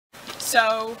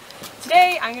So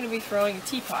today I'm going to be throwing a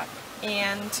teapot,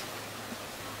 and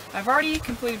I've already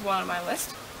completed one on my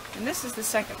list, and this is the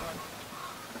second one.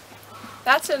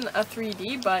 That's a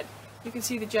 3D, but you can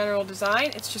see the general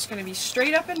design. It's just going to be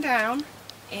straight up and down,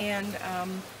 and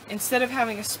instead of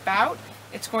having a spout,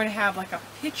 it's going to have like a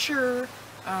pitcher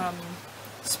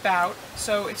spout,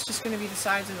 so it's just going to be the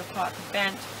sides of the pot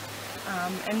bent,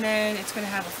 and then it's going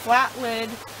to have a flat lid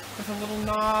with a little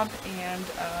knob and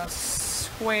a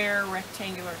square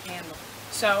rectangular handle.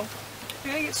 So I'm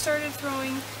going to get started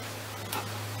throwing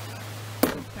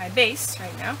my base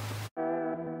right now.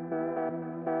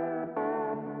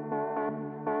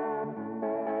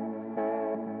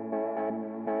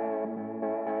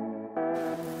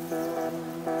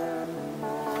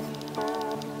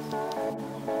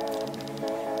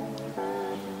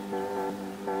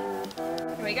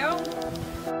 Here we go.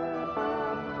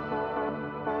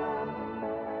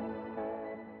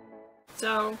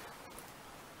 So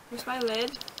here's my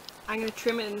lid. I'm going to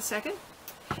trim it in a second.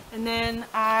 And then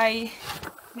I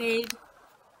made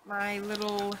my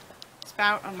little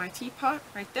spout on my teapot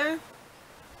right there.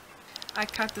 I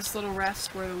cut this little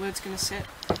rest where the lid's going to sit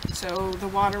so the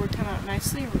water would come out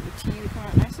nicely, or the tea would come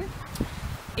out nicely.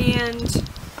 And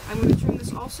I'm going to trim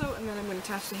this also, and then I'm going to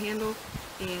attach the handle,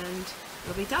 and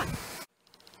it'll be done.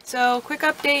 So, quick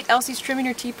update, Elsie's trimming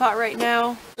her teapot right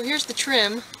now. So here's the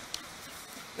trim.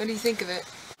 What do you think of it?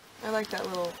 I like that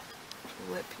little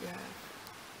lip you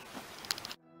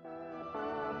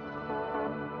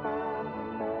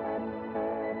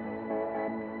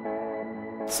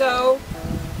have. So,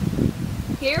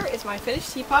 here is my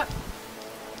finished teapot.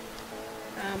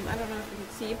 I don't know if you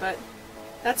can see, but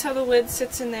that's how the lid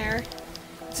sits in there.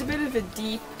 It's a bit of a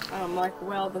deep, like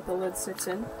well that the lid sits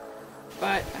in,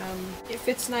 but it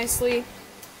fits nicely.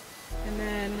 And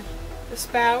then the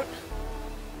spout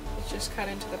is just cut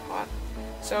into the pot.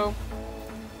 So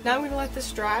now I'm going to let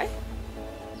this dry,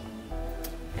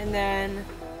 and then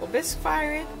we'll bisque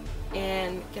fire it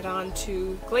and get on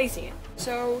to glazing it.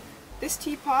 So this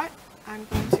teapot I'm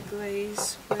going to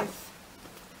glaze with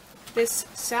this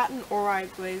satin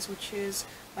oride glaze, which is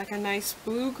like a nice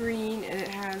blue-green, and it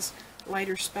has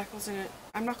lighter speckles in it.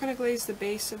 I'm not going to glaze the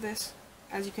base of this.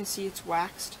 As you can see, it's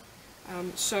waxed,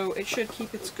 so it should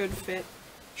keep its good fit.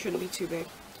 Shouldn't be too big.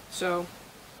 So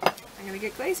I'm going to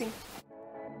get glazing.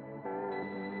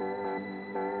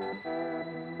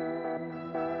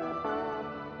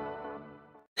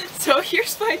 So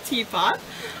here's my teapot,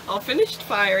 all finished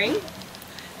firing.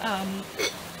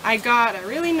 I got a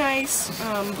really nice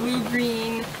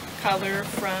blue-green color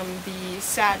from the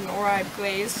satin oride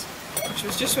glaze, which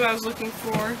was just what I was looking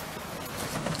for.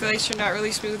 The glaze turned out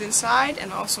really smooth inside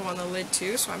and also on the lid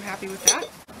too, so I'm happy with that.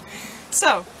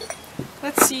 So,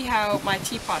 let's see how my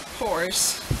teapot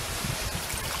pours.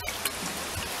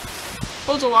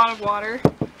 Holds a lot of water,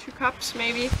 2 cups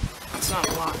maybe. It's not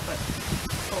a lot, but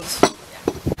holds,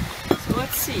 yeah. So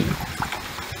let's see.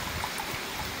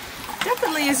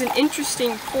 Definitely is an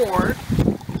interesting pour.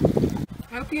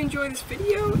 I hope you enjoyed this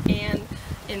video, and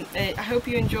I hope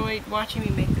you enjoyed watching me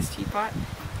make this teapot,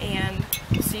 and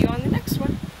we'll see you on the next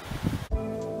one.